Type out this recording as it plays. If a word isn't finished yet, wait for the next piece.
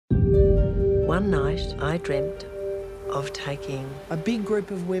One night, I dreamt of taking a big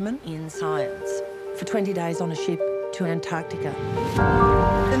group of women in science for 20 days on a ship to Antarctica.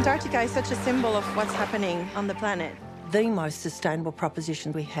 Antarctica is such a symbol of what's happening on the planet. The most sustainable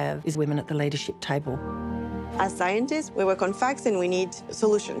proposition we have is women at the leadership table. As scientists, we work on facts and we need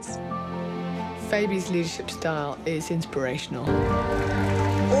solutions. Phoebe's leadership style is inspirational.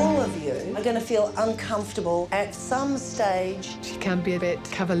 All of you are going to feel uncomfortable at some stage. She can be a bit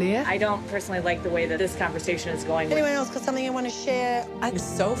cavalier. I don't personally like the way that this conversation is going. Anyone else got something you want to share? I'm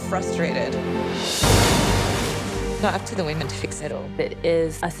so frustrated. Not up to the women to fix it all. It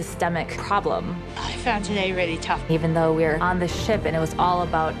is a systemic problem. I found today really tough. Even though we're on the ship and it was all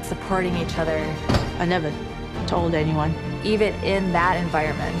about supporting each other. I never told anyone. Even in that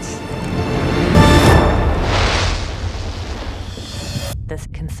environment, this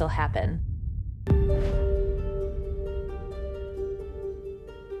can still happen.